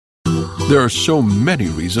There are so many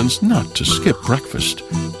reasons not to skip breakfast.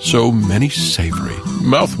 So many savory,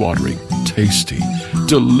 mouth-watering, tasty,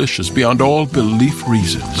 delicious beyond all belief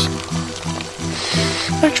reasons.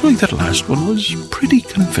 Actually, that last one was pretty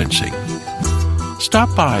convincing.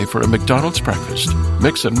 Stop by for a McDonald's breakfast.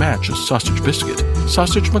 Mix and match a sausage biscuit,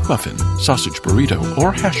 sausage McMuffin, sausage burrito,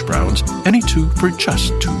 or hash browns, any two for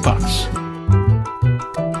just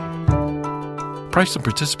 $2. Price and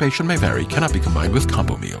participation may vary, cannot be combined with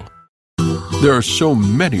combo meal. There are so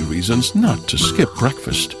many reasons not to skip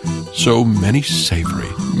breakfast. So many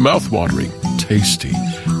savory, mouth-watering, tasty,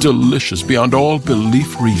 delicious beyond all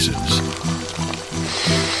belief reasons.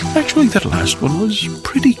 Actually, that last one was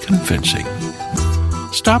pretty convincing.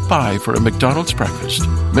 Stop by for a McDonald's breakfast.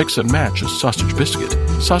 Mix and match a sausage biscuit,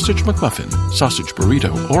 sausage McMuffin, sausage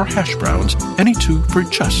burrito, or hash browns, any two for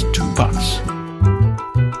just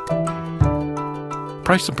 $2.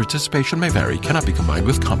 Price and participation may vary, cannot be combined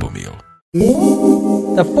with combo meal.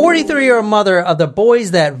 The 43-year-old mother of the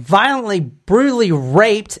boys that violently, brutally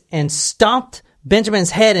raped and stomped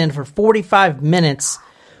Benjamin's head in for 45 minutes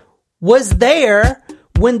was there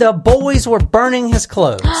when the boys were burning his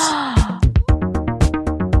clothes.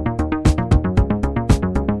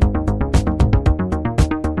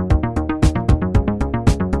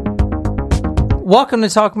 Welcome to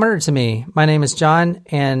Talk Murder to Me. My name is John,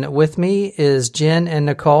 and with me is Jen and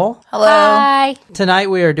Nicole. Hello. Hi. Tonight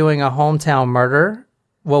we are doing a hometown murder,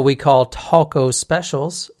 what we call taco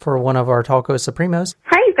specials for one of our Taco Supremos.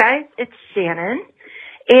 Hi, you guys. It's Shannon.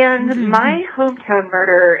 And my hometown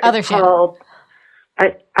murder is called...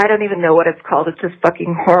 I don't even know what it's called. It's just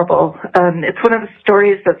fucking horrible. It's one of the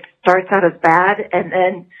stories that starts out as bad and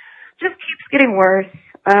then just keeps getting worse.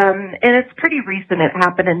 And it's pretty recent. It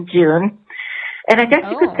happened in June. And I guess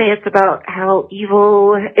you could say it's about how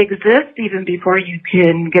evil exists even before you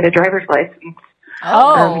can get a driver's license.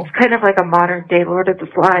 It's kind of like a modern day Lord of the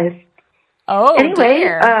Flies. Anyway,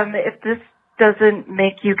 if this doesn't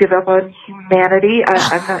make you give up on humanity,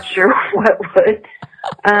 I'm not sure what would.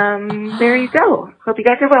 There you go. Hope you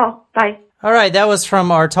guys are well. Bye. All right, that was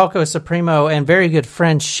from our Taco Supremo and very good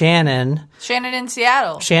friend Shannon. Shannon in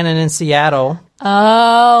Seattle.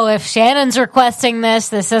 Oh, if Shannon's requesting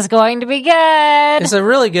this is going to be good. It's a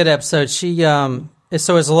really good episode. She it's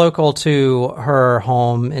local to her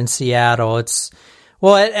home in Seattle. It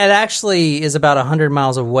actually is about 100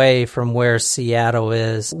 miles away from where Seattle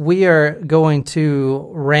is. We are going to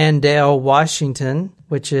Randall, Washington,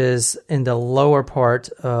 which is in the lower part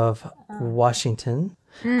of Washington.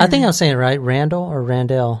 I think I'm saying it right. Randall or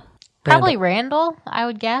Randall? Probably Randall, I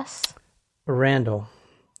would guess. Randall.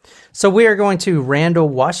 So we are going to Randall,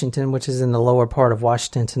 Washington, which is in the lower part of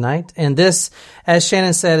Washington tonight. And this, as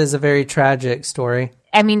Shannon said, is a very tragic story.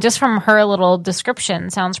 I mean, just from her little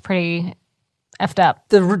description, sounds pretty effed up.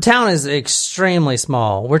 The town is extremely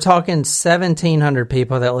small. We're talking 1,700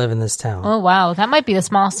 people that live in this town. Oh, wow. That might be the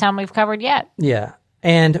smallest town we've covered yet. Yeah.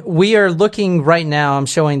 And we are looking right now, I'm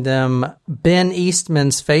showing them Ben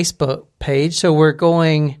Eastman's Facebook page. So we're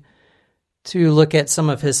going to look at some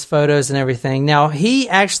of his photos and everything. Now, he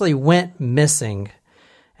actually went missing.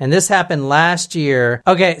 And this happened last year.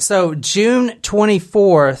 Okay, so June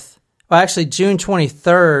 24th, June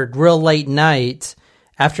 23rd, real late night,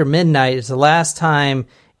 after midnight, is the last time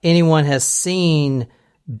anyone has seen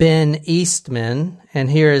Ben Eastman. And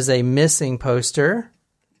here is a missing poster.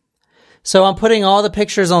 So I'm putting all the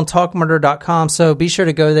pictures on talkmurder.com, so be sure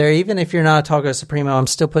to go there. Even if you're not a Taco Supremo, I'm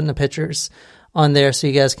still putting the pictures on there so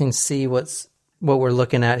you guys can see what we're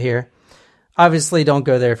looking at here. Obviously, don't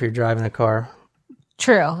go there if you're driving a car.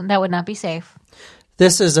 True. That would not be safe.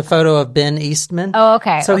 This is a photo of Ben Eastman. Oh,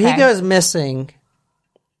 okay. So he goes missing.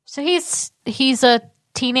 So he's a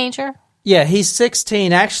teenager? Yeah, he's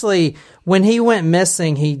 16. Actually, when he went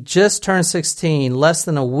missing, he just turned 16, less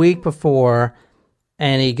than a week before,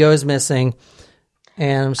 and he goes missing.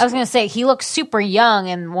 And I was going to say, he looks super young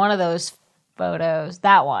in one of those photos.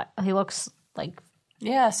 That one. He looks like...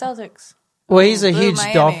 Yeah, Celtics. Well, he's a huge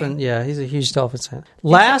Miami. Dolphin. Yeah, he's a huge Dolphins fan.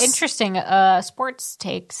 Interesting sports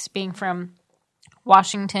takes being from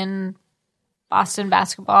Washington, Boston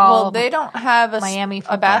basketball. Well, they don't have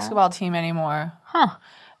a basketball team anymore. Huh.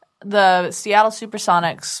 The Seattle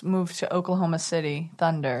Supersonics moved to Oklahoma City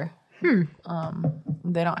Thunder.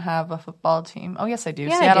 They don't have a football team. Oh, yes, they do.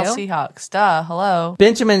 Yeah, Seattle they do. Seahawks. Duh. Hello.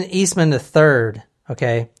 Benjamin Eastman III,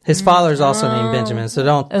 okay? His father's also named Benjamin, so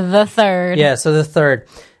don't... The third. Yeah, so the third.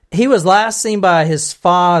 He was last seen by his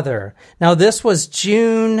father. Now, this was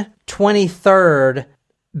June 23rd.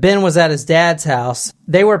 Ben was at his dad's house.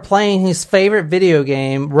 They were playing his favorite video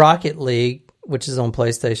game, Rocket League, which is on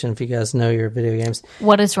PlayStation, if you guys know your video games.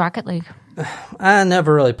 What is Rocket League? I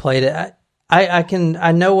never really played it.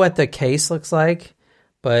 I know what the case looks like,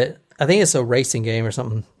 but I think it's a racing game or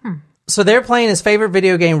something. So they're playing his favorite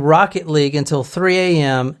video game, Rocket League, until 3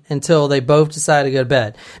 a.m. until they both decide to go to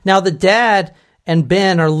bed. Now, the dad and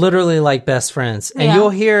Ben are literally like best friends. And you'll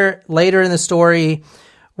hear later in the story,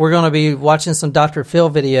 we're going to be watching some Dr. Phil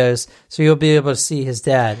videos, so you'll be able to see his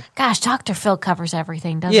dad. Gosh, Dr. Phil covers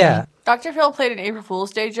everything, doesn't he? Yeah. Dr. Phil played an April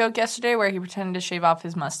Fool's Day joke yesterday where he pretended to shave off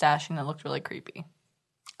his mustache and it looked really creepy.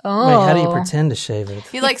 Oh. Wait, how do you pretend to shave it?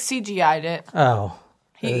 He like CGI'd it. Oh.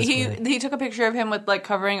 He took a picture of him with like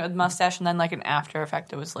covering it with mustache and then like an after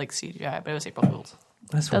effect. It was like CGI, but it was April Fool's.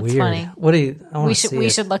 That's weird. Funny. What do you? I want to see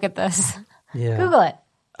We should look at this. Yeah. Google it.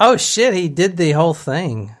 Oh shit! He did the whole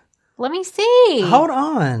thing. Let me see. Hold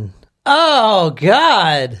on. Oh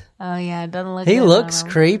God. Oh yeah, it doesn't look. He looks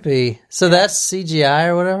creepy. So that's CGI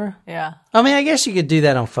or whatever. Yeah. I mean, I guess you could do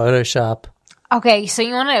that on Photoshop. Okay, so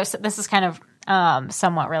you want to? This is kind of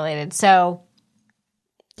somewhat related. So.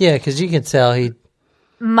 Yeah, because you can tell he.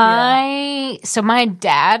 My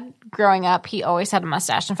dad growing up, he always had a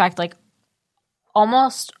mustache. In fact, like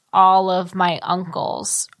almost all of my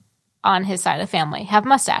uncles on his side of the family have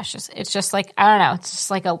mustaches. It's just like, I don't know, it's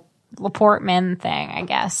just like a Laporte-man thing, I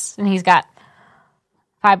guess. And he's got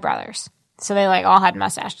 5 brothers. So they like all had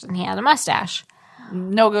mustaches and he had a mustache.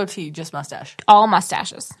 No goatee, just mustache. All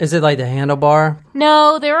mustaches. Is it like the handlebar?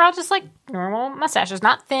 No, they were all just like normal mustaches,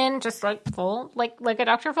 not thin, just like full, like a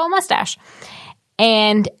Dr. Phil mustache.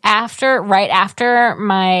 And right after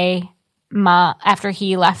after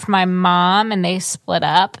he left my mom and they split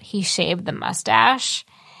up, he shaved the mustache,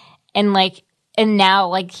 and now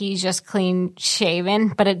like he's just clean shaven.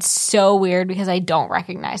 But it's so weird because I don't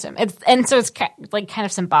recognize him. So it's like kind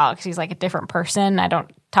of symbolic because he's like a different person. I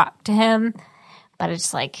don't talk to him, but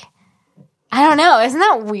it's like, I don't know. Isn't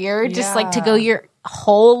that weird? Yeah. Just like to go your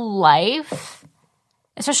whole life,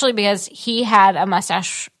 especially because he had a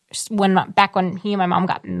mustache back when he and my mom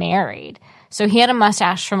got married. So he had a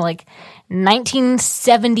mustache from like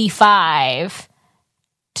 1975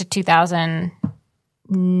 to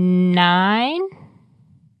 2009.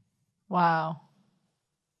 Wow.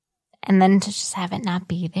 And then to just have it not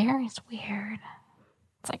be there is weird.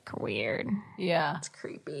 It's like weird. Yeah. It's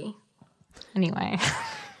creepy. Anyway.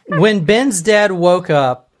 When Ben's dad woke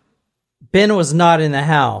up, Ben was not in the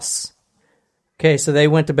house. Okay, so they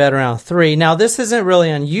went to bed around 3. Now, this isn't really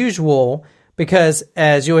unusual because,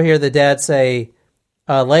 as you'll hear the dad say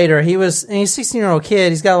later, he's a 16-year-old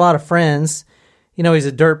kid. He's got a lot of friends. You know, he's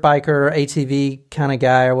a dirt biker, ATV kind of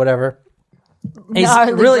guy or whatever. He's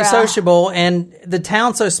really sociable, and the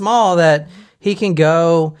town's so small that he can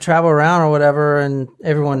go travel around or whatever, and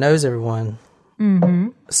everyone knows everyone. Mm-hmm.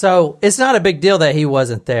 So it's not a big deal that he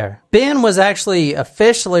wasn't there. Ben was actually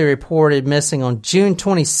officially reported missing on June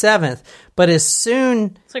 27th, but as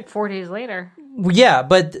soon... It's like 4 days later. Yeah,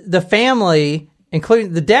 but the family,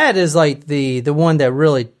 including the dad, is like the one that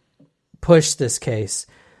really pushed this case.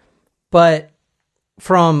 But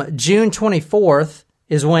from June 24th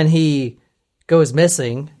is when he goes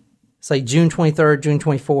missing. It's like June 23rd, June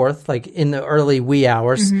 24th, like in the early wee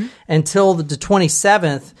hours, until the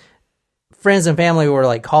 27th. Friends and family were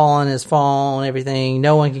like calling his phone and everything.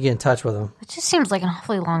 No one could get in touch with him. It just seems like an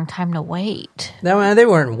awfully long time to wait. No, they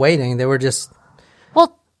weren't waiting. They were just...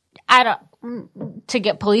 Well, to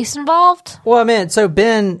get police involved? Well, I mean, so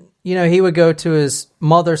Ben, he would go to his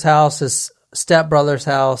mother's house, his stepbrother's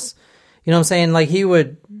house. You know what I'm saying? Like he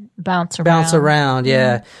would... Bounce around,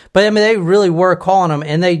 yeah. Mm-hmm. But I mean, they really were calling him,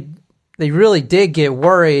 and they really did get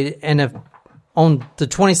worried. And on the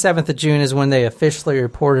 27th of June is when they officially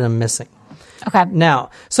reported him missing. Okay.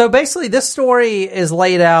 Now, so basically this story is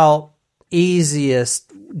laid out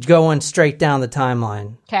easiest going straight down the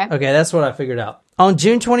timeline. Okay, that's what I figured out. On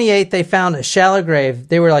June 28th, they found a shallow grave.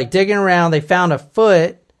 They were like digging around. They found a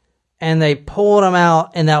foot, and they pulled him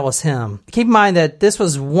out, and that was him. Keep in mind that this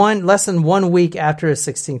was less than 1 week after his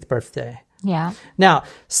 16th birthday. Yeah. Now,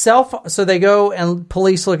 so they go and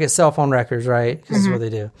police look at cell phone records, right? Because that's what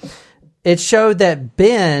they do. It showed that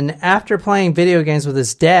Ben, after playing video games with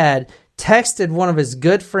his dad, texted one of his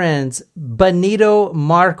good friends, Benito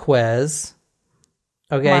Marquez.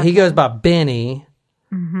 Okay, he goes by Benny,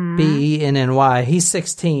 Benny. He's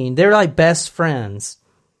 16. They're like best friends.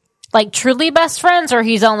 Like truly best friends, or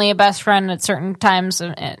he's only a best friend at certain times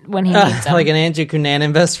when he needs them? Like an Andrew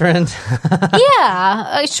Cunanan best friend?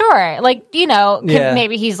 Yeah, sure. Like,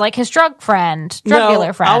 maybe he's like his drug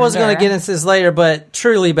dealer friend. I was going to get into this later, but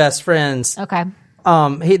truly best friends. Okay.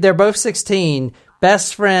 They're both 16,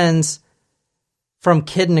 best friends from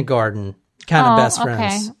kindergarten, kind of best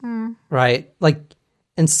friends. Right? Like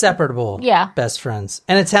inseparable best friends.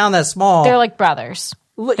 In a town that small. They're like brothers.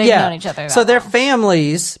 They've known each other. So their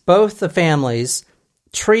families, both the families,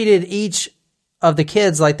 treated each of the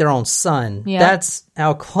kids like their own son. Yeah. That's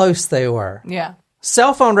how close they were. Yeah.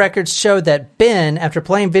 Cell phone records showed that Ben, after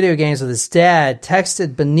playing video games with his dad,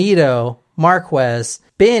 texted Benito Marquez.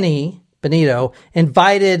 Benito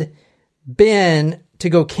invited Ben to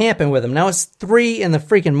go camping with him. Now it's 3 in the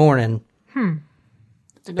freaking morning.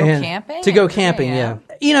 To go camping? To go camping, yeah.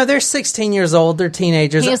 You know, they're 16 years old. They're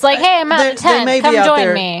teenagers. He's like, hey, I'm out of tent. Come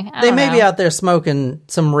join me. They may be out there smoking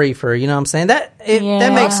some reefer. You know what I'm saying? That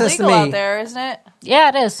makes sense to me. It's legal out there, isn't it? Yeah,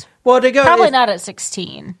 it is. Well, to go... Probably not at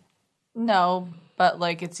 16. No, but,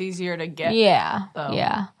 like, it's easier to get. Yeah,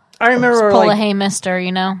 yeah. I remember, just pull a hey mister,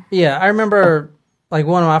 you know? Yeah, I remember... Like,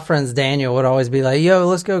 one of my friends, Daniel, would always be like, yo,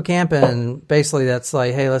 let's go camping. And basically, that's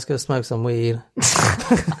like, hey, let's go smoke some weed.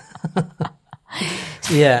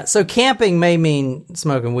 Yeah, so camping may mean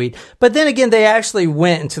smoking weed. But then again, they actually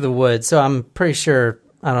went into the woods. So I'm pretty sure,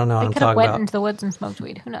 I don't know what I'm talking about. They could have went into the woods and smoked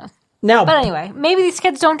weed. Who knows? Now, but anyway, maybe these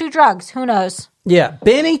kids don't do drugs. Who knows? Yeah,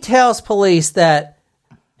 Benny tells police that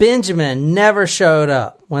Benjamin never showed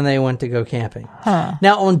up when they went to go camping.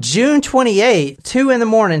 Now, on June 28th, 2 in the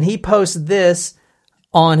morning, he posted this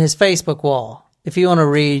on his Facebook wall. If you want to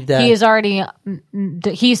read that.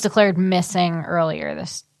 He's declared missing earlier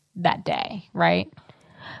that day, right?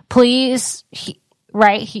 Please,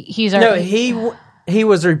 he's already... No, he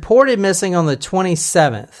was reported missing on the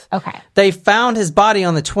 27th. Okay. They found his body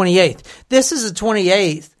on the 28th. This is the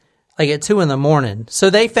 28th, like at 2 in the morning. So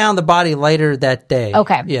they found the body later that day.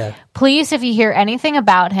 Okay. Yeah. Please, if you hear anything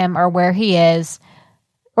about him or where he is,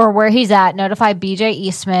 or where he's at, notify BJ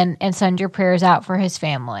Eastman and send your prayers out for his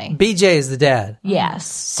family. BJ is the dad. Yes.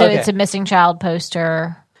 So It's a missing child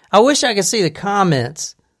poster. I wish I could see the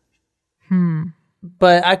comments.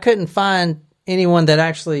 But I couldn't find anyone that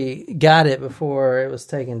actually got it before it was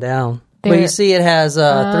taken down. But you see it has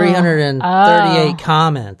 338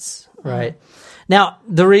 comments, right? Now,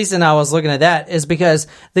 the reason I was looking at that is because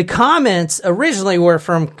the comments originally were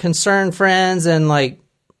from concerned friends and like,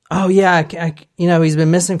 oh yeah, he's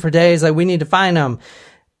been missing for days. Like, we need to find him.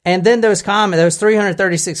 And then those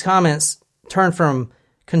 336 comments turned from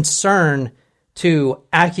concern to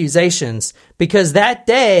accusations because that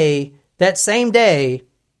same day,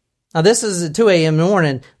 now this is at 2 a.m. in the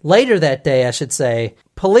morning, later that day, I should say,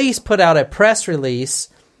 police put out a press release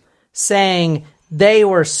saying they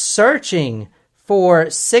were searching for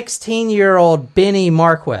 16-year-old Benny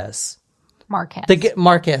Marquez.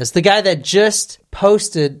 The guy that just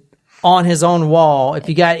posted on his own wall, if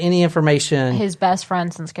you got any information. His best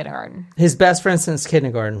friend since kindergarten.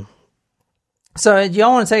 So, do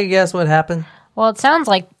y'all want to take a guess what happened? Well, it sounds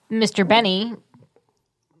like Mr. Benny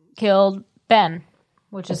killed Ben,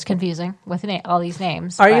 which is confusing with all these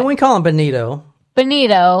names. We call him Benito.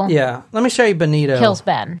 Benito. Yeah. Let me show you Benito. Kills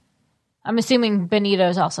Ben. I'm assuming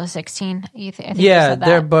Benito's also 16. I think yeah,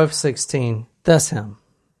 they're both 16. That's him.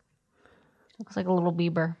 Looks like a little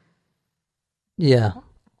Bieber. Yeah.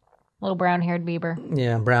 Little brown-haired Bieber.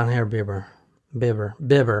 Yeah, brown-haired Bieber.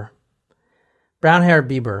 Brown-haired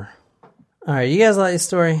Bieber. All right, you guys like this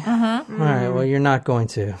story? All right, well, you're not going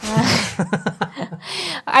to.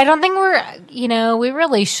 I don't think we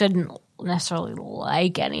really shouldn't necessarily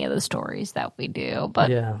like any of the stories that we do,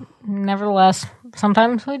 but nevertheless,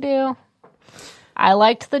 sometimes we do. I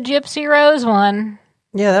liked the Gypsy Rose one.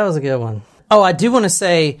 Yeah, that was a good one. Oh, I do want to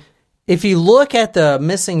say, if you look at the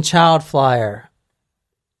missing child flyer,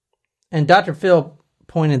 and Dr. Phil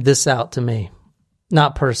pointed this out to me,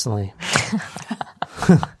 not personally.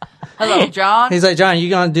 Hello, John. He's like, John, you're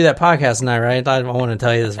going to do that podcast tonight, right? I want to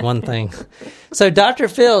tell you this one thing. So Dr.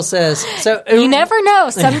 Phil says... You never know.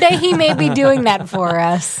 Someday he may be doing that for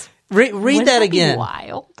us. Read that again.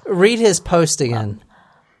 Wild. Read his post again.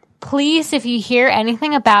 Please, if you hear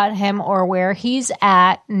anything about him or where he's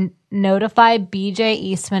at, notify BJ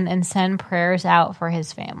Eastman and send prayers out for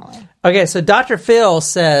his family. Okay, so Dr. Phil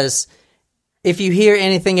says, if you hear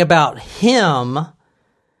anything about him...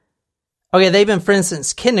 Okay, they've been friends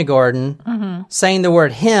since kindergarten. Mm-hmm. Saying the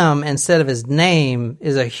word him instead of his name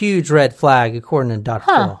is a huge red flag, according to Dr.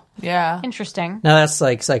 Phil. Yeah. Interesting. Now, that's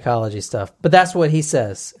like psychology stuff, but that's what he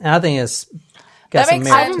says. And I think it's got some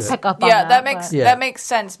merit I didn't pick up on that. That makes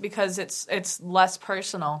sense because it's less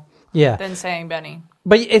personal than saying Benny.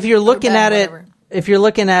 But if you're looking at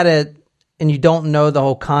it and you don't know the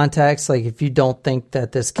whole context, like if you don't think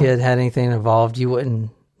that this kid had anything involved, you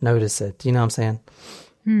wouldn't notice it. You know what I'm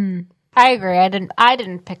saying? I agree. I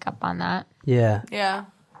didn't pick up on that. Yeah. Yeah.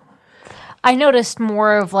 I noticed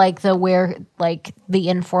more of the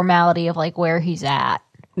informality of like where he's at.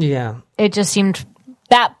 Yeah. It just seemed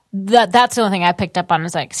that's the only thing I picked up on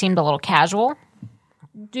is like seemed a little casual.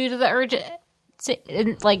 due to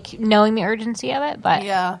the like knowing the urgency of it. But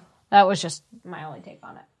yeah, that was just my only take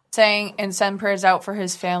on it. Saying and send prayers out for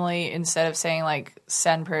his family instead of saying like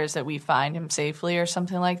send prayers that we find him safely or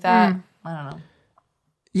something like that. I don't know.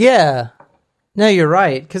 Yeah. No, you're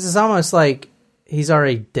right. Because it's almost like he's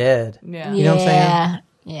already dead. Yeah. You know what I'm saying?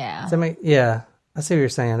 Yeah. Yeah. I see what you're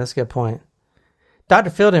saying. That's a good point. Dr.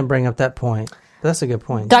 Phil didn't bring up that point. That's a good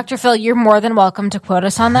point. Dr. Phil, you're more than welcome to quote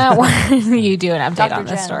us on that when you do an update on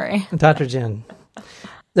this story. Dr. Jen.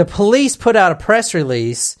 The police put out a press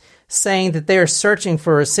release saying that they are searching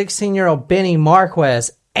for a 16-year-old Benny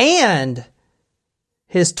Marquez and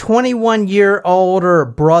his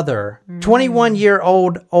 21-year-old brother.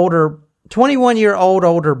 21-year-old older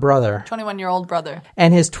brother. 21-year-old brother.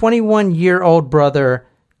 And his 21-year-old brother,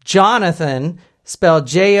 Jonathon, spelled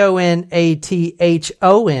Jonathon. It's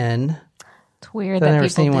weird I've that never people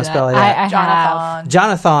seen do anyone that. spell it that. I have.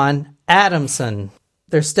 Jonathon Adamson.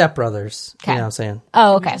 They're stepbrothers. Okay. You know what I'm saying?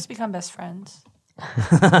 Oh, okay. We just become best friends.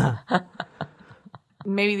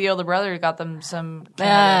 Maybe the older brother got them some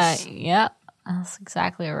cannabis. Yep. That's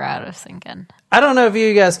exactly what I was thinking. I don't know if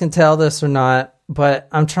you guys can tell this or not, but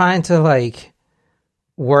I'm trying to like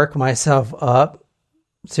work myself up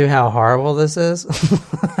to how horrible this is.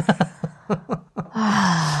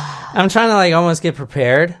 I'm trying to like almost get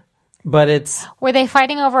prepared, but Were they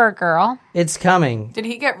fighting over a girl? it's coming. Did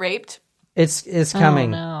he get raped? It's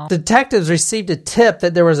coming. no. Detectives received a tip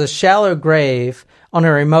that there was a shallow grave on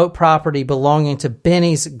a remote property belonging to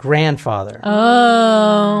Benny's grandfather.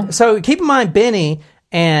 Oh. So keep in mind, Benny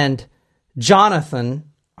and Jonathon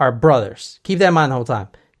are brothers. Keep that in mind the whole time.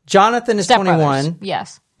 Jonathon is 21.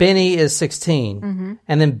 Yes. Benny is 16.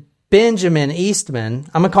 And then Benjamin Eastman,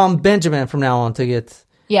 I'm going to call him Benjamin from now on to get...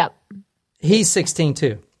 Yep. He's 16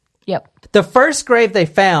 too. Yep. The first grave they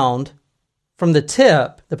found from the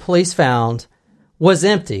tip, the police found, was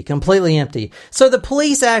empty, completely empty. So the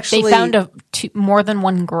police actually... They found more than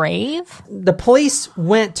one grave? The police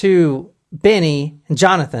went to Benny and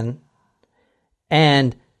Jonathon,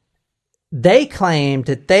 and they claimed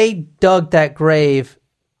that they dug that grave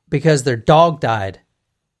because their dog died.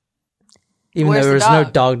 Even though there was no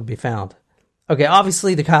dog to be found. Okay,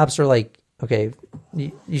 obviously the cops are like, okay,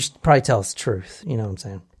 you should probably tell us the truth. You know what I'm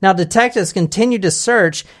saying? Now, detectives continued to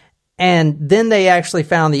search, and then they actually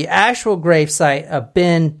found the actual gravesite of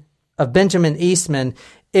Benjamin Eastman.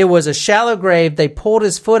 It was a shallow grave. They pulled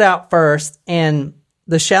his foot out first, and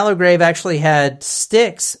the shallow grave actually had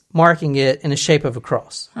sticks marking it in the shape of a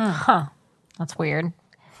cross. Huh. That's weird.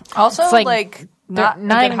 Also, it's like not a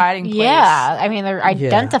good hiding place. Yeah, I mean, they're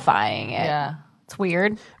identifying it. Yeah. It's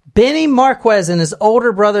weird. Benny Marquez and his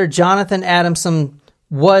older brother, Jonathon Adamson,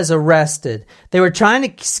 was arrested. They were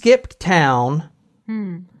trying to skip town.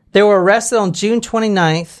 They were arrested on June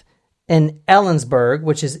 29th in Ellensburg,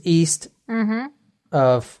 which is east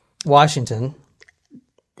of Washington.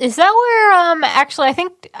 Is that where? Actually, I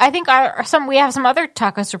think we have some other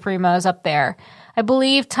Taco Supremos up there. I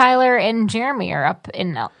believe Tyler and Jeremy are up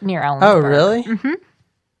near Ellensburg. Oh, really? Mm-hmm.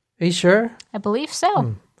 Are you sure? I believe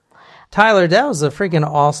so. Tyler, that was a freaking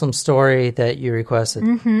awesome story that you requested.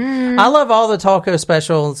 I love all the taco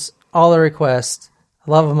specials, all the requests.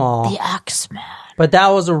 I love them all. The Axeman. But that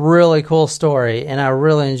was a really cool story, and I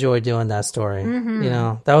really enjoyed doing that story. You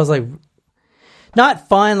know, that was like not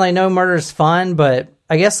fun, like No Murder's fun, but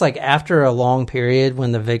I guess like after a long period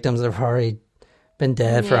when the victims have already been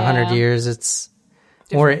dead for 100 years, it's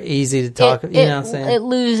more easy to talk. You know what I'm saying? It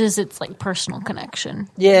loses its like personal connection.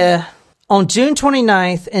 Yeah. On June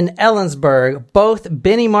 29th in Ellensburg, both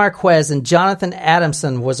Benny Marquez and Jonathon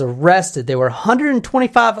Adamson was arrested. They were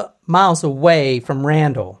 125 miles away from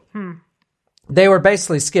Randall. They were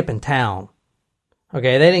basically skipping town.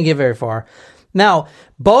 Okay, they didn't get very far. Now,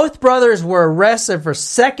 both brothers were arrested for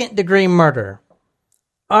second-degree murder.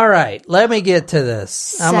 All right, let me get to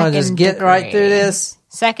this. I'm going to just get right through this.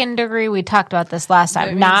 Second degree, we talked about this last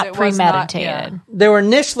time, not premeditated. They were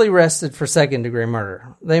initially arrested for second-degree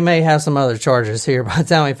murder. They may have some other charges here by the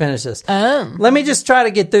time we finish this. Oh. Let me just try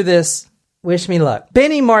to get through this. Wish me luck.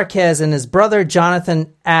 Benny Marquez and his brother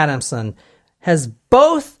Jonathon Adamson has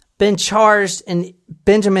both been charged in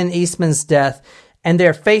Benjamin Eastman's death, and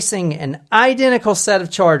they're facing an identical set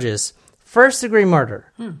of charges. First-degree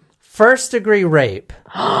murder, first-degree rape,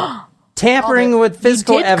 tampering with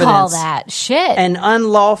physical evidence, call that shit, and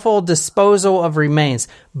unlawful disposal of remains.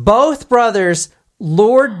 Both brothers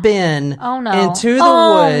lured Ben into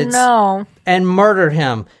the woods and murdered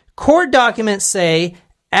him. Court documents say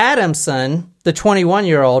Adamson, the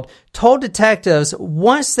 21-year-old, told detectives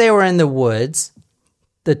once they were in the woods,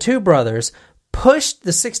 the two brothers pushed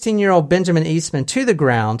the 16-year-old Benjamin Eastman to the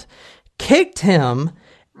ground, kicked him,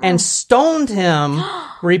 and stoned him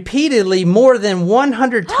repeatedly more than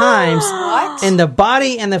 100 times in the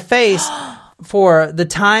body and the face for the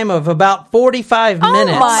time of about 45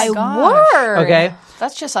 minutes. Oh, my word. Okay.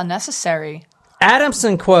 That's just unnecessary.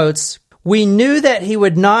 Adamson quotes, "We knew that he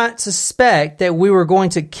would not suspect that we were going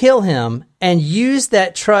to kill him and use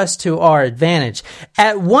that trust to our advantage.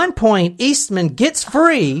 At one point, Eastman gets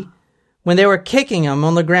free when they were kicking him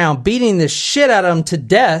on the ground, beating the shit out of him to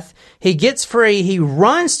death. He gets free. He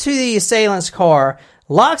runs to the assailant's car,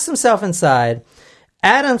 locks himself inside.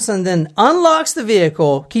 Adamson then unlocks the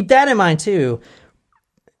vehicle. Keep that in mind, too.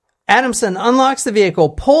 Adamson unlocks the vehicle,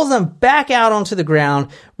 pulls him back out onto the ground,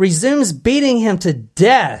 resumes beating him to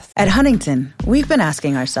death." At Huntington, we've been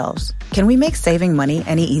asking ourselves, can we make saving money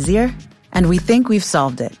any easier? And we think we've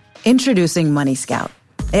solved it. Introducing Money Scout.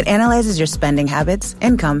 It analyzes your spending habits,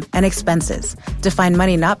 income, and expenses to find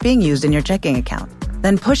money not being used in your checking account,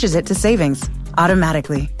 then pushes it to savings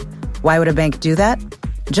automatically. Why would a bank do that?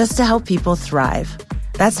 Just to help people thrive.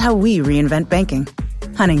 That's how we reinvent banking.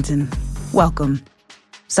 Huntington, welcome.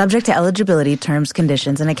 Subject to eligibility, terms,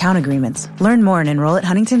 conditions, and account agreements. Learn more and enroll at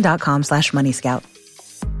huntington.com/moneyscout.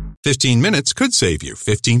 15 minutes could save you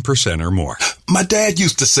 15% or more. My dad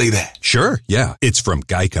used to say that. Sure, yeah. It's from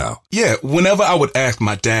Geico. Yeah, whenever I would ask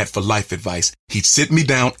my dad for life advice, he'd sit me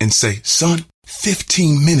down and say, "Son,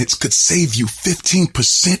 15 minutes could save you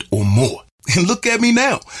 15% or more." And look at me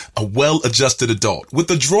now, a well-adjusted adult with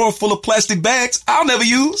a drawer full of plastic bags I'll never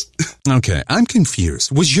use. Okay, I'm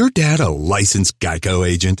confused. Was your dad a licensed Geico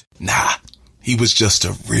agent? Nah, he was just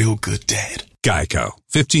a real good dad. Geico.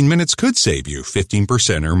 15 minutes could save you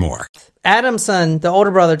 15% or more. Adamson, the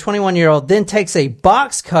older brother, 21-year-old, then takes a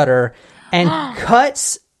box cutter and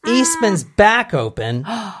cuts Eastman's back open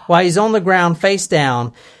while he's on the ground face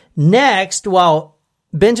down. Next, while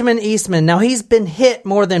Benjamin Eastman, now he's been hit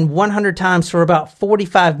more than 100 times for about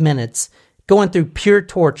 45 minutes, going through pure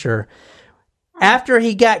torture. After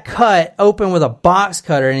he got cut open with a box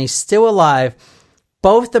cutter and he's still alive,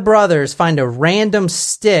 both the brothers find a random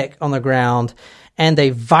stick on the ground and they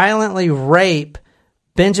violently rape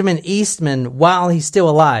Benjamin Eastman while he's still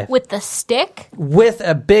alive. With the stick? With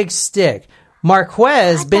a big stick.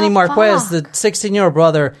 Benny Marquez, the 16-year-old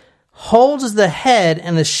brother, holds the head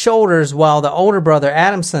and the shoulders while the older brother,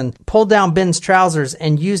 Adamson, pulled down Ben's trousers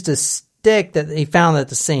and used a stick that he found at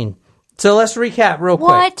the scene. So let's recap real quick.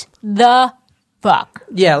 What the fuck?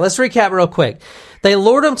 Yeah, let's recap real quick. They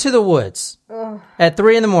lured him to the woods at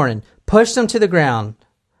 3 a.m, pushed him to the ground,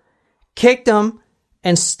 kicked him,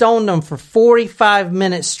 and stoned him for 45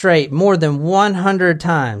 minutes straight, more than 100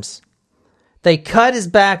 times. They cut his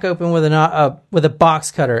back open with a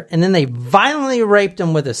box cutter, and then they violently raped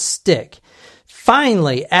him with a stick.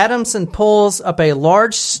 Finally, Adamson pulls up a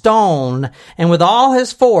large stone, and with all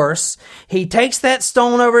his force, he takes that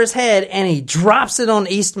stone over his head, and he drops it on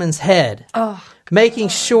Eastman's head, making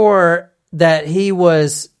sure that he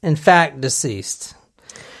was, in fact, deceased.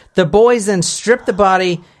 The boys then stripped the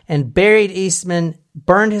body and buried Eastman,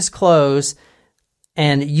 burned his clothes,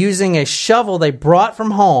 and using a shovel they brought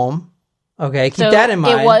from home. Okay, keep that in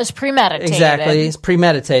mind. It was premeditated. Exactly, it's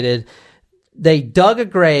premeditated. They dug a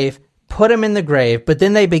grave, put him in the grave, but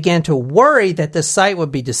then they began to worry that the site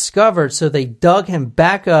would be discovered, so they dug him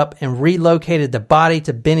back up and relocated the body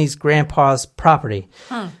to Benny's grandpa's property.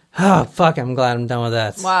 Oh, fuck, I'm glad I'm done with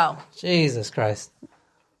that. Wow. Jesus Christ.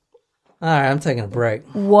 All right, I'm taking a break.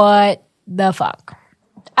 What the fuck?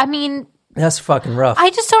 I mean... That's fucking rough. I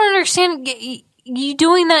just don't understand you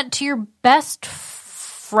doing that to your best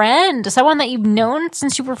friend, someone that you've known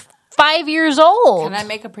since you were 5 years old. Can I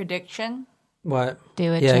make a prediction? What?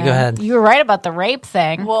 Do it, Yeah, Jen. go ahead. You were right about the rape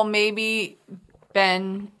thing. Well, maybe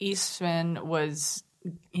Ben Eastman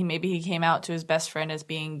he came out to his best friend as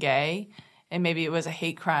being gay, and maybe it was a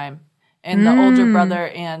hate crime. And the older brother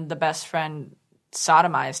and the best friend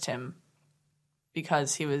sodomized him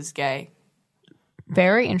because he was gay.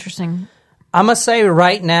 Very interesting. I'm going to say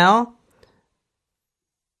right now,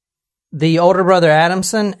 the older brother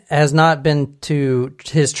Adamson has not been to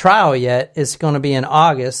his trial yet. It's going to be in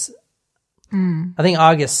August. I think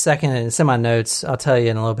August 2nd, and it's in my notes. I'll tell you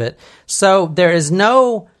in a little bit. So there is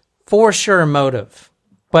no for sure motive,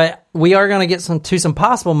 but we are going to get to some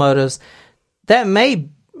possible motives.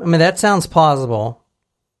 That sounds plausible.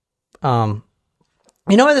 You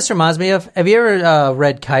know what this reminds me of? Have you ever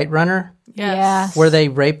read Kite Runner? Yes. Where they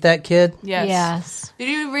raped that kid? Yes. Did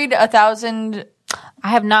you read 1,000? I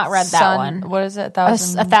have not read that one. What is it?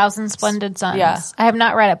 1,000 Splendid Suns. Yeah. I have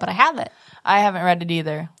not read it, but I have it. I haven't read it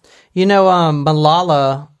either. You know,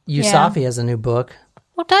 Malala Yousafzai has a new book.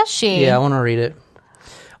 Well, does she? Yeah, I want to read it.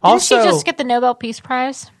 Didn't she just get the Nobel Peace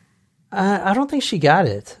Prize? I don't think she got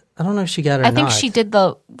it. I don't know if she got it. I think she did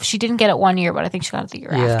she didn't get it 1 year, but I think she got it the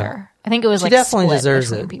year after. I think it was she definitely split deserves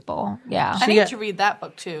between it. People. Yeah. I need to read that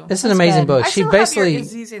book too. It's an amazing book. I She still basically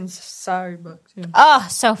have your Aziz Ansari book too. Oh,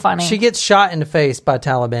 so funny. she gets shot in the face by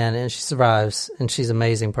Taliban and she survives, and she's an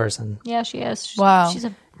amazing person. Yeah, she is. She's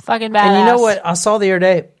a fucking badass. And you know what? I saw the other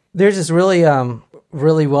day. There's this really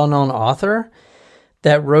well-known author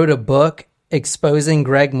that wrote a book exposing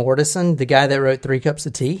Greg Mortison, the guy that wrote 3 Cups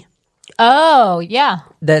of Tea. Oh, yeah.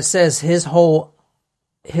 That says his whole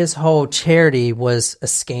charity was a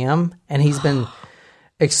scam, and he's been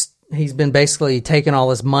basically taking all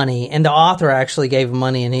his money, and the author actually gave him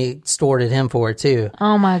money, and he extorted him for it too.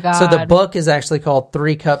 Oh my God. So the book is actually called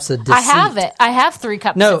 3 Cups of Deceit. I have it. I have 3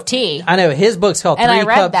 cups of tea. I know his book's called And I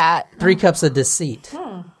read that. 3 Cups of Deceit.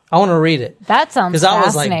 I want to read it. That sounds Because I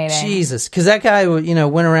was fascinating. like, Jesus. Because that guy,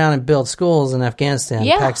 went around and built schools in Afghanistan,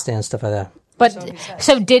 Pakistan, stuff like that. But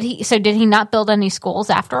so did he not build any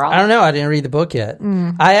schools after all? I don't know. I didn't read the book yet.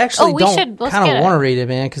 I actually Let's kind of get want to it. read it,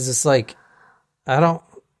 man, because it's like, what a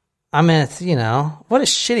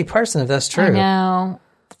shitty person if that's true. I know.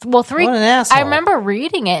 Well, What an asshole. I remember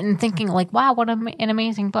reading it and thinking like, wow, what an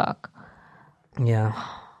amazing book. Yeah.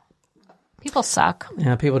 People suck.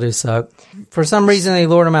 Yeah, people do suck. For some reason, they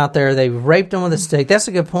lured him out there. They raped him with a stick. That's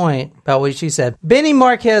a good point about what she said. Benny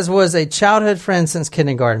Marquez was a childhood friend since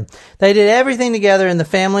kindergarten. They did everything together, and the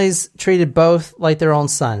families treated both like their own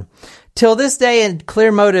son. Till this day, a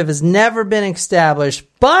clear motive has never been established.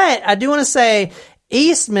 But I do want to say,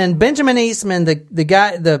 Benjamin Eastman, the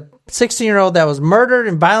guy, the 16-year-old that was murdered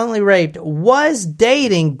and violently raped, was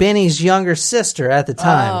dating Benny's younger sister at the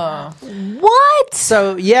time. What?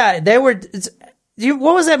 So, yeah, they were...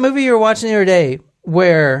 what was that movie you were watching the other day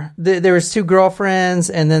where there was 2 girlfriends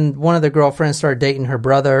and then one of the girlfriends started dating her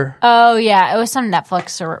brother? Oh, yeah. It was some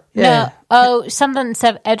Netflix or... Yeah. No. Oh, something...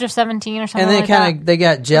 Edge of 17 or something And then they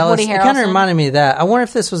got jealous. Woody It kind of Harrelson. reminded me of that. I wonder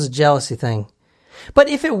if this was a jealousy thing. But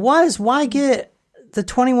if it was, why get the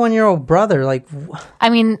 21-year-old brother? Like... I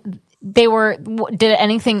mean, did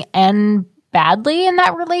anything end badly in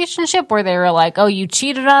that relationship where they were like, oh, you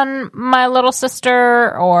cheated on my little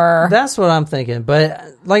sister, or... That's what I'm thinking. But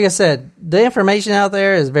like I said, the information out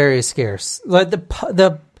there is very scarce. Like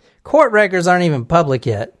the court records aren't even public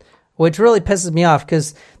yet, which really pisses me off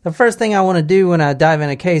because the first thing I want to do when I dive in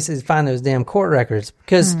a case is find those damn court records.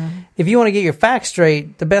 Because if you want to get your facts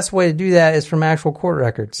straight, the best way to do that is from actual court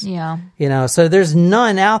records. Yeah. So there's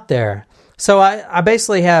none out there. So I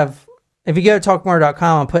basically have... If you go to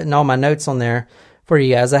talkmurder.com, I'm putting all my notes on there for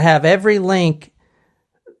you guys. I have every link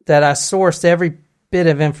that I sourced every bit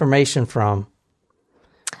of information from.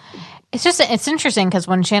 It's interesting because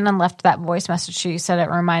when Shannon left that voice message, she said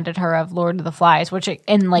it reminded her of Lord of the Flies, which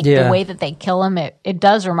the way that they kill him, it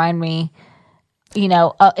does remind me,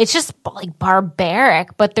 it's just like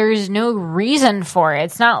barbaric, but there's no reason for it.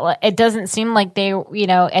 It's not, it doesn't seem like they,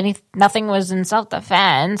 nothing was in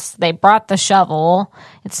self-defense. They brought the shovel.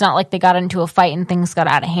 It's not like they got into a fight and things got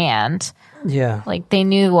out of hand. Yeah. Like they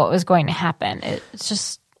knew what was going to happen. It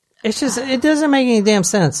doesn't make any damn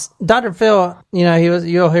sense. Dr. Phil,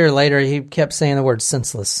 you'll hear later, he kept saying the word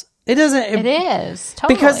senseless. It doesn't. It is.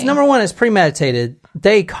 Totally. Because number one, it's premeditated.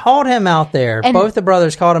 They called him out there. And both the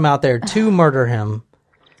brothers called him out there to murder him.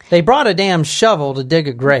 They brought a damn shovel to dig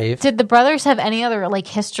a grave. Did the brothers have any other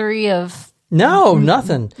history of? No,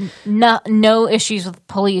 nothing. No issues with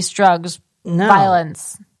police, drugs,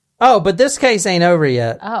 violence. Oh, but this case ain't over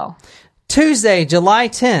yet. Oh. Tuesday, July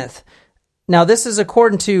 10th. Now, this is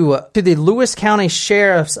according to the Lewis County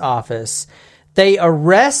Sheriff's Office. They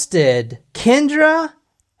arrested Kendra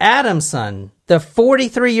Adamson, the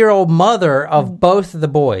 43-year-old mother of both the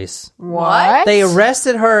boys. What? They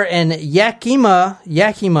arrested her in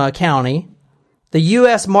Yakima County. The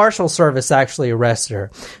U.S. Marshal Service actually arrested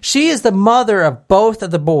her. She is the mother of both of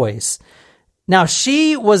the boys. Now,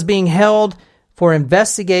 she was being held for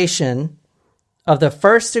investigation of the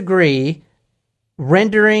first degree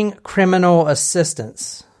rendering criminal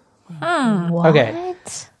assistance. What? Okay.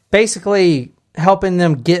 Basically, helping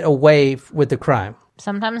them get away with the crime.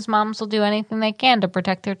 Sometimes moms will do anything they can to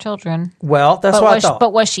protect their children. Well, that's what I thought.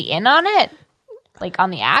 But was she in on it? Like on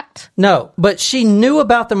the act? No, but she knew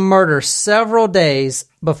about the murder several days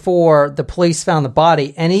before the police found the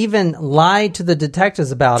body and even lied to the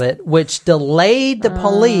detectives about it, which delayed the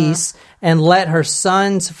police and let her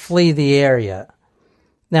sons flee the area.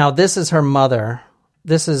 Now, this is her mother.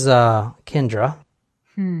 This is Kendra.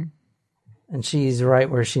 And she's right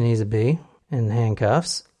where she needs to be in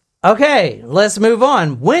handcuffs. Okay, let's move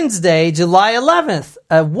on. Wednesday, July 11th,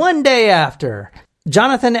 one day after.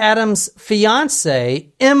 Jonathon Adams'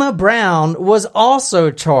 fiancée, Emma Brown, was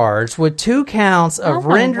also charged with 2 counts of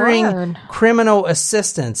rendering criminal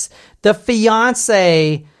assistance. The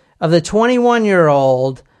fiancée of the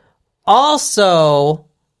 21-year-old also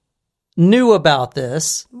knew about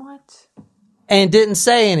this. What? And didn't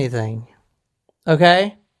say anything. Okay?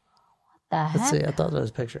 What the heck? Let's see. I thought that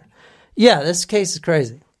was a picture. Yeah, this case is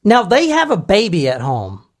crazy. Now, they have a baby at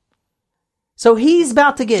home. So he's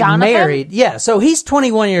about to get married. Yeah, so he's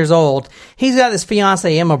 21 years old. He's got his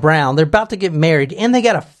fiancée, Emma Brown. They're about to get married, and they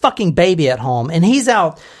got a fucking baby at home. And he's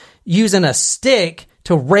out using a stick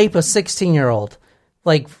to rape a 16-year-old.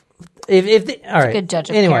 Like, if all right. Good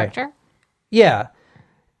judge of character. Yeah.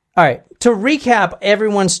 All right. To recap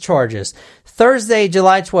everyone's charges. Thursday,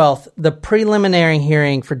 July 12th, the preliminary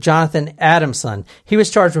hearing for Jonathon Adamson. He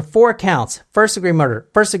was charged with 4 counts: first-degree murder,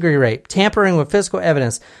 first-degree rape, tampering with physical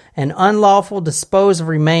evidence, and unlawful dispose of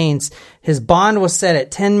remains. His bond was set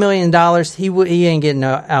at $10 million. He ain't getting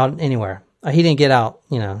out anywhere. He didn't get out,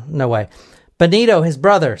 no way. Benito, his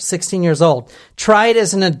brother, 16 years old, tried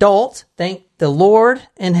as an adult, thank the Lord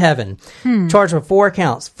in heaven, charged with 4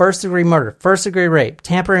 counts: first-degree murder, first-degree rape,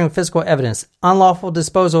 tampering with physical evidence, unlawful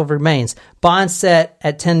disposal of remains, bond set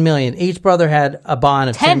at $10 million. Each brother had a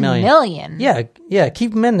bond of $10 million. $10 million? Yeah,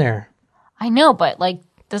 keep them in there. I know, but,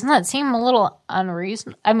 doesn't that seem a little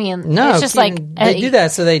unreasonable? I mean, no, it's just they do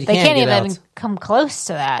that so they can't even out. come close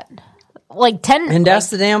to that. 10, and that's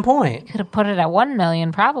the damn point. Could have put it at $1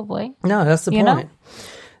 million, probably. No, that's the point.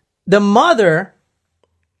 The mother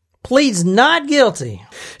pleads not guilty.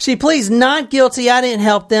 She pleads not guilty. I didn't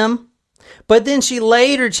help them, but then she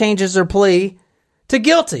later changes her plea to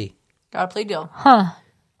guilty. Got a plea deal, huh?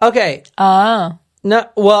 Okay. No.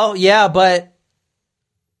 Well, yeah, but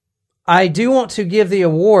I do want to give the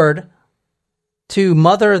award to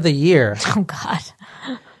Mother of the Year. Oh God.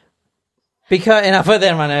 And I put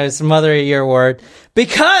that in my notes, Mother of the Year award,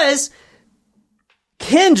 because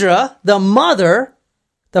Kendra, the mother,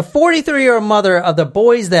 the 43-year-old mother of the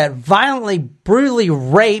boys that violently, brutally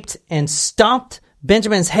raped and stomped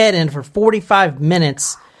Benjamin's head in for 45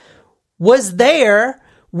 minutes, was there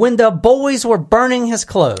when the boys were burning his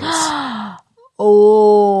clothes.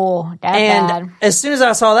 Oh, that's bad. As soon as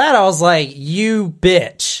I saw that, I was like, you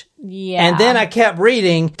bitch. Yeah. And then I kept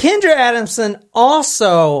reading. Kendra Adamson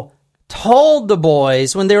also told the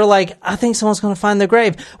boys when they were like, I think someone's going to find their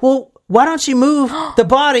grave. Well, why don't you move the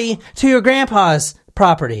body to your grandpa's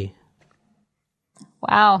property?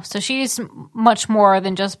 Wow. So she's much more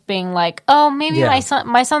than just being like, oh, maybe my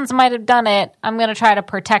sons might have done it. I'm going to try to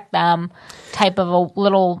protect them type of a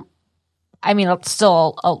little, I mean, it's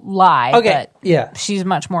still a lie. Okay. But yeah. She's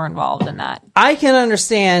much more involved in that. I can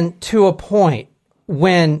understand to a point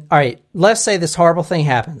when, all right, let's say this horrible thing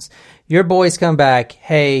happens. Your boys come back,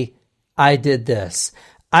 hey, I did this.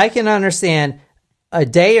 I can understand a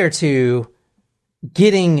day or two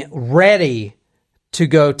getting ready to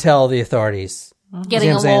go tell the authorities.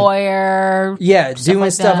 Getting a lawyer. Yeah,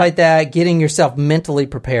 doing stuff like that, getting yourself mentally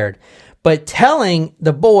prepared. But telling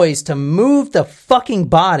the boys to move the fucking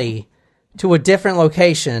body to a different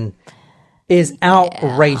location is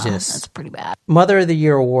outrageous. That's pretty bad. Mother of the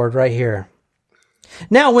Year award right here.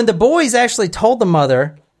 Now, when the boys actually told the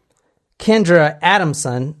mother, Kendra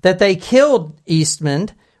Adamson, that they killed Eastman,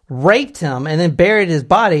 raped him, and then buried his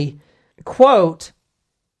body, quote,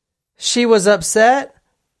 she was upset,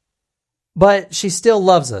 but she still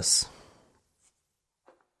loves us.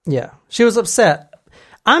 Yeah, she was upset.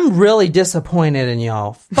 I'm really disappointed in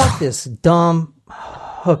y'all. Fuck this dumb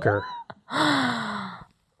hooker.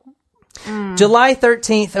 July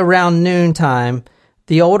 13th, around noontime,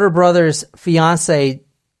 the older brother's fiancée,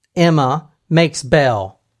 Emma, makes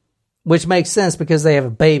bail, which makes sense because they have a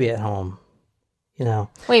baby at home.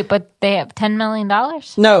 Wait, but they have $10 million?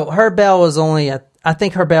 No, her bail was only, I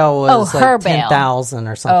think her bail was like $10,000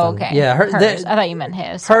 or something. Oh, okay. Yeah, hers. I thought you meant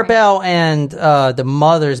his. Her bail and the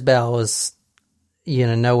mother's bail was,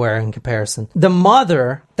 nowhere in comparison. The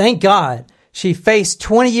mother, thank God, she faced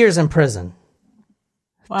 20 years in prison.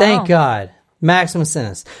 Wow. Thank God. Maximum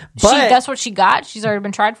sentence. But that's what she got? She's already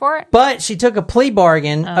been tried for it? But she took a plea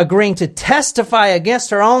bargain, agreeing to testify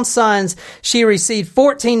against her own sons. She received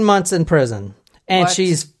 14 months in prison. And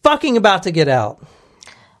she's fucking about to get out.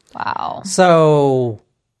 Wow. So,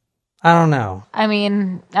 I don't know. I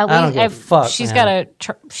mean, at least she's got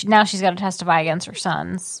to now she's got to testify against her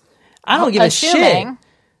sons. I don't give a shit.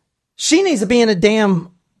 She needs to be in a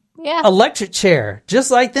damn electric chair,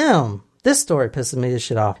 just like them. This story pisses me this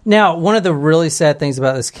shit off. Now, one of the really sad things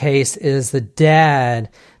about this case is the dad,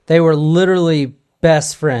 they were literally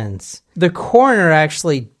best friends. The coroner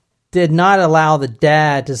actually did not allow the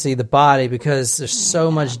dad to see the body because there's so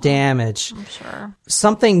much damage. I'm sure.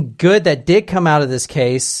 Something good that did come out of this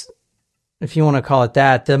case, if you want to call it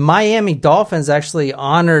that, the Miami Dolphins actually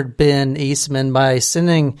honored Ben Eastman by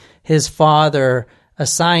sending his father a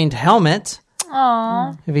signed helmet.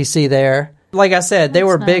 Aww. If you see there. Like I said, they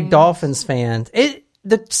were big Dolphins fans.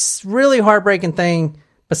 The really heartbreaking thing,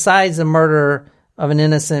 besides the murder of an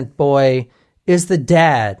innocent boy, is the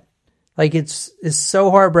dad. Like, it's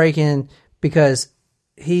so heartbreaking because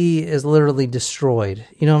he is literally destroyed.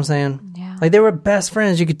 You know what I'm saying? Yeah. Like, they were best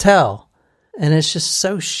friends, you could tell. And it's just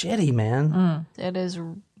so shitty, man. It is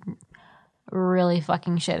really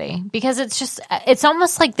fucking shitty. Because it's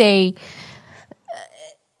almost like they...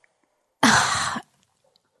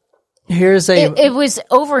 It was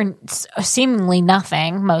over seemingly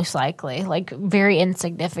nothing, most likely. Like, very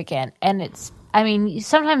insignificant. And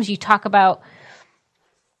sometimes you talk about...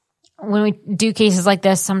 When we do cases like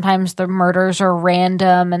this, sometimes the murders are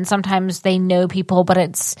random and sometimes they know people, but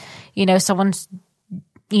it's, someone's,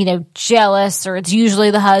 jealous, or it's usually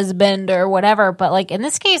the husband or whatever. But like in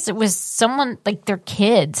this case, it was someone, like their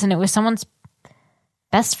kids, and it was someone's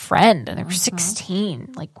best friend, and they were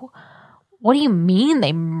 16. Like, what do you mean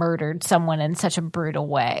they murdered someone in such a brutal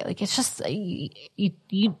way? Like, it's just,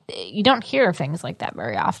 you don't hear things like that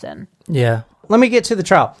very often. Yeah. Let me get to the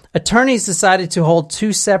trial. Attorneys decided to hold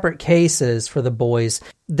two separate cases for the boys.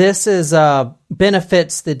 This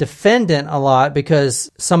benefits the defendant a lot because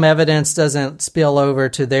some evidence doesn't spill over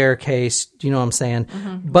to their case. Do you know what I'm saying?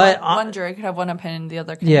 Mm-hmm. But one jury could have one opinion, the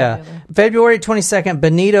other could have the other. February 22nd,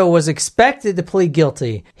 Benito was expected to plead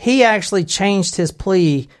guilty. He actually changed his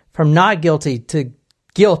plea from not guilty to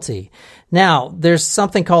guilty. Now, there's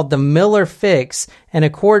something called the Miller Fix, and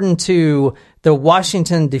according to the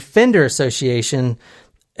Washington Defender Association,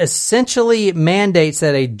 essentially mandates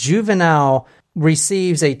that a juvenile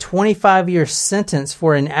receives a 25-year sentence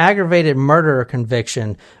for an aggravated murder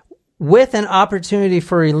conviction with an opportunity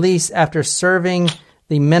for release after serving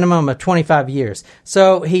the minimum of 25 years.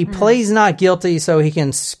 So he pleads not guilty so he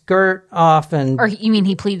can skirt off and... Or you mean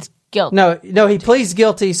he pleads guilty? No, he pleads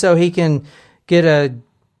guilty so he can get a...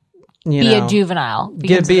 Be a juvenile.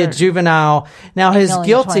 Be a juvenile. Now his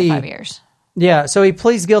guilty... 25 years. Yeah, so he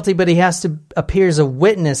pleads guilty, but he has to appear as a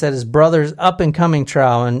witness at his brother's up-and-coming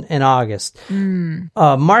trial in August.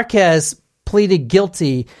 Marquez pleaded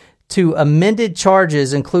guilty to amended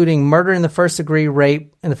charges, including murder in the first degree,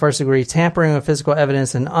 rape in the first degree, tampering with physical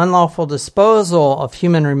evidence, and unlawful disposal of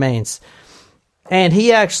human remains. And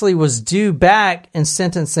he actually was due back in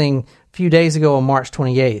sentencing a few days ago on March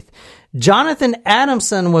 28th. Jonathon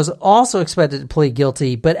Adamson was also expected to plead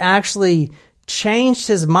guilty, but actually changed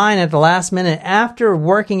his mind at the last minute after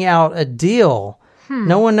working out a deal.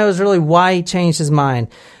 No one knows really why he changed his mind.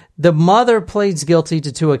 The mother pleads guilty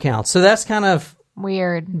to 2 accounts. So that's kind of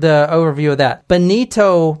weird. The overview of that.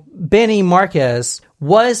 Benny Marquez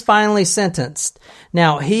was finally sentenced.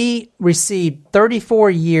 Now, he received 34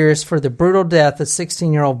 years for the brutal death of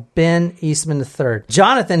 16-year-old Ben Eastman III.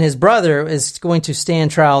 Jonathon, his brother, is going to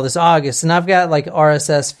stand trial this August, and I've got like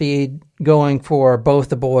RSS feed going for both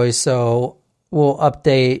the boys, so we'll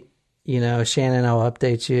update, Shannon, I'll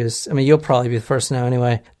update you. I mean, you'll probably be the first to know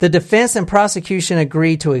anyway. The defense and prosecution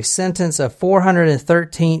agreed to a sentence of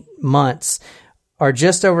 413 months, or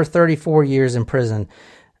just over 34 years in prison.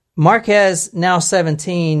 Marquez, now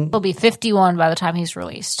 17. He'll be 51 by the time he's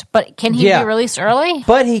released. But can he be released early?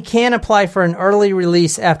 But he can apply for an early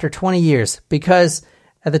release after 20 years because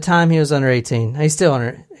at the time he was under 18. He's still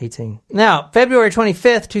under 18. Now, February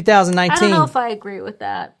 25th, 2019. I don't know if I agree with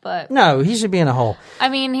that, but... No, he should be in a hole. I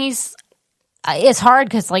mean, it's hard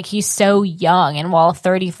because, like, he's so young, and while a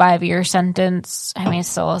 35-year sentence, I mean,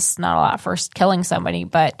 still it's not a lot for killing somebody,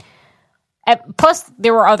 but... plus,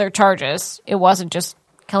 there were other charges. It wasn't just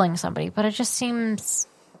killing somebody, but it just seems...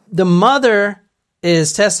 The mother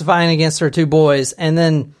is testifying against her 2 boys, and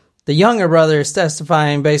then the younger brother is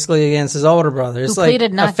testifying basically against his older brother. It's like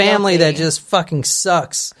a family that just fucking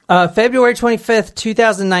sucks. February 25th,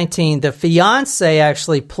 2019, the fiance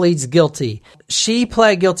actually pleads guilty. She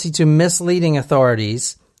pled guilty to misleading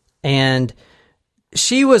authorities, and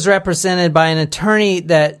she was represented by an attorney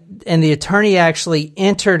and the attorney actually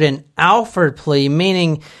entered an Alford plea,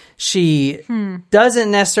 meaning she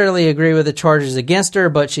doesn't necessarily agree with the charges against her,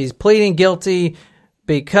 but she's pleading guilty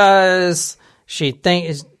because she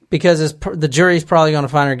thinks... Because the jury's probably going to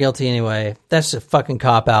find her guilty anyway. That's a fucking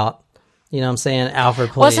cop-out. You know what I'm saying? Alfred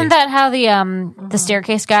plea. Wasn't that how the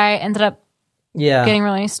staircase guy ended up getting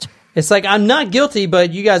released? It's like, I'm not guilty,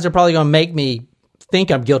 but you guys are probably going to make me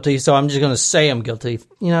think I'm guilty, so I'm just going to say I'm guilty.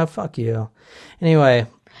 Fuck you. Anyway.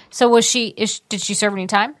 So did she serve any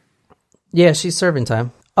time? Yeah, she's serving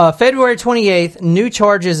time. February 28th, new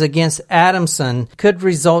charges against Adamson could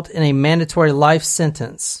result in a mandatory life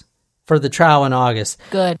sentence for the trial in August.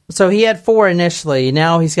 Good. So he had 4 initially.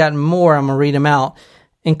 Now he's gotten more. I'm going to read them out,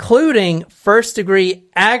 including first-degree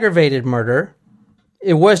aggravated murder.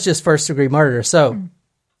 It was just first-degree murder. So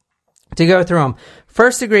to go through them,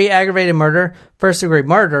 first-degree aggravated murder,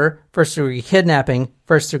 first-degree kidnapping,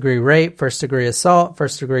 first-degree rape, first-degree assault,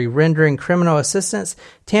 first-degree rendering criminal assistance,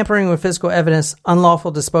 tampering with physical evidence,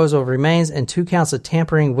 unlawful disposal of remains, and 2 counts of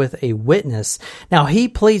tampering with a witness. Now, he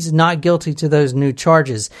pleads not guilty to those new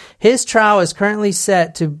charges. His trial is currently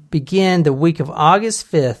set to begin the week of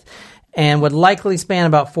August 5th and would likely span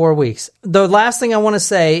about 4 weeks. The last thing I want to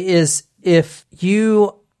say is if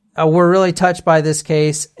you were really touched by this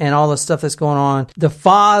case and all the stuff that's going on, the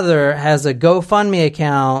father has a GoFundMe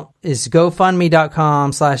account. It's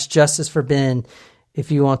gofundme.com/justiceforben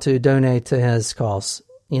if you want to donate to his cause.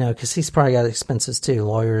 You know, because he's probably got expenses too,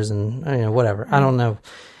 lawyers and, you know, whatever. I don't know.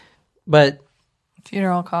 But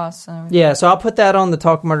funeral costs and everything. Yeah, so I'll put that on the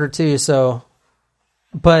Talk Murder too. So,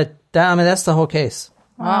 but that, I mean, that's the whole case.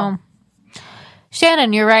 Wow.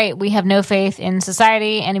 Shannon, you're right. We have no faith in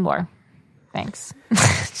society anymore. Thanks.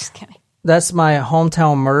 Just kidding. That's my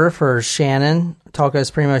hometown murder for Shannon, Talco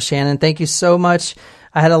Supremo Shannon. Thank you so much.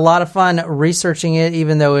 I had a lot of fun researching it,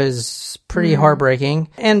 even though it was pretty heartbreaking.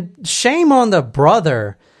 And shame on the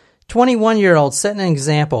brother, 21-year-old, setting an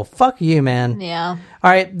example. Fuck you, man. Yeah.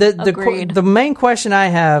 All right. The main question I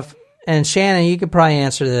have, and Shannon, you could probably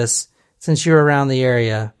answer this since you're around the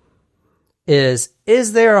area, is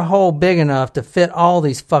there a hole big enough to fit all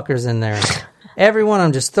these fuckers in there? Every one of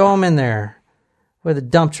them, just throw them in there with a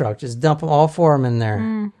dump truck. Just dump them, all 4 of them in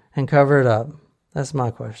there and cover it up. That's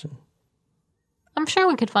my question. I'm sure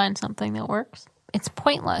we could find something that works. It's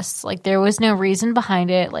pointless. Like, there was no reason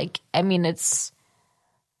behind it. Like, I mean,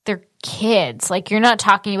 they're kids. Like, you're not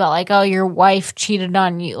talking about, like, oh, your wife cheated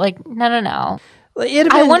on you. Like, no.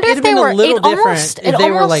 I wonder if they were a little different if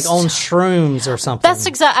they were like on shrooms or something. That's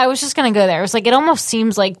exactly. I was just going to go there. It was like, it almost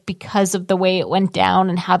seems like because of the way it went down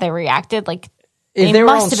and how they reacted, like, if they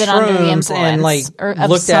must have been under the influence and like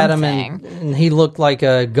looked at him and he looked like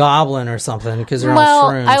a goblin or something because they're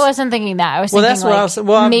on shrooms. I wasn't thinking that. I was thinking that's what I was,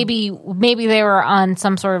 maybe they were on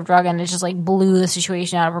some sort of drug and it just like blew the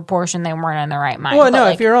situation out of proportion. They weren't in the right mind. Well, no,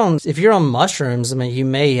 like, if you're on mushrooms, I mean, you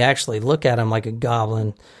may actually look at him like a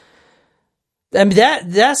goblin. I mean,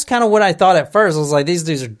 that's kind of what I thought at first. I was like, these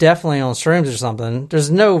dudes are definitely on shrooms or something.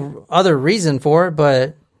 There's no other reason for it,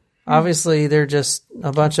 but obviously they're just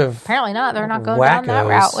a bunch of apparently not. They're not going down that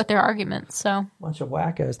route with their arguments. So bunch of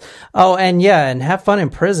wackos. Oh, and yeah, and have fun in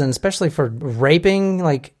prison, especially for raping.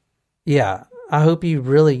 Like, yeah, I hope you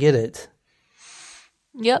really get it.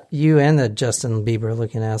 Yep. You and the Justin Bieber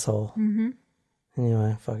looking asshole. Mm-hmm.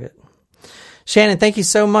 Anyway, fuck it. Shannon, thank you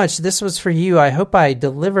so much. This was for you. I hope I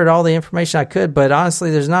delivered all the information I could, but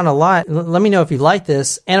honestly, there's not a lot. Let me know if you like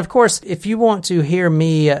this. And of course, if you want to hear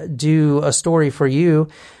me do a story for you,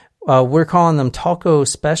 we're calling them Talco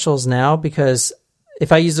specials now, because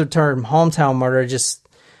if I use the term hometown murder, it just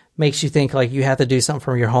makes you think like you have to do something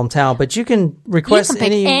from your hometown. But you can request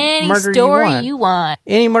any murder you want.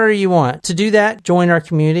 Any murder you want. To do that, join our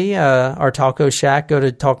community, our Talco Shack. Go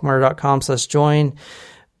to talkmurder.com/join.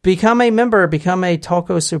 Become a member, become a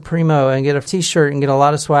Talco Supremo, and get a t-shirt and get a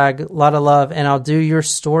lot of swag, a lot of love, and I'll do your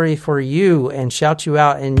story for you and shout you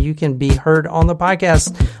out, and you can be heard on the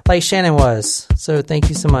podcast like Shannon was. So thank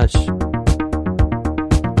you so much.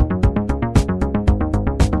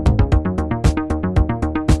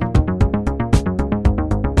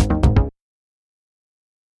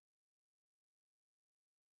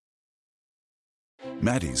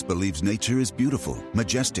 Maddie's believes nature is beautiful,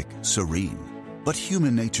 majestic, serene. But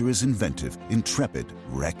human nature is inventive, intrepid,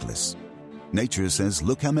 reckless. Nature says,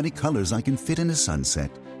 look how many colors I can fit in a sunset.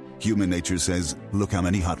 Human nature says, look how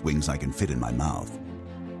many hot wings I can fit in my mouth.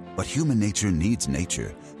 But human nature needs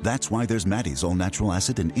nature. That's why there's Maddie's all-natural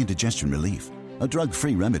acid and indigestion relief. A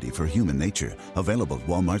drug-free remedy for human nature. Available at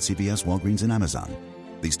Walmart, CVS, Walgreens, and Amazon.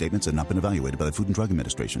 These statements have not been evaluated by the Food and Drug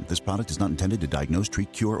Administration. This product is not intended to diagnose,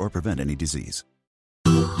 treat, cure, or prevent any disease.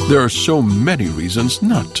 There are so many reasons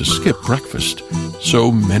not to skip breakfast.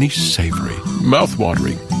 So many savory,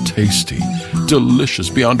 mouth-watering, tasty, delicious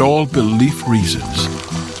beyond all belief reasons.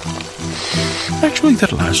 Actually,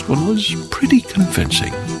 that last one was pretty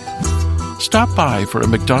convincing. Stop by for a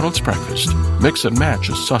McDonald's breakfast. Mix and match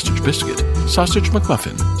a sausage biscuit, sausage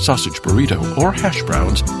McMuffin, sausage burrito, or hash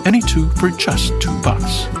browns, any two for just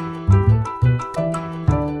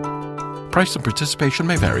 $2. Price and participation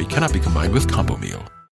may vary, cannot be combined with combo meal.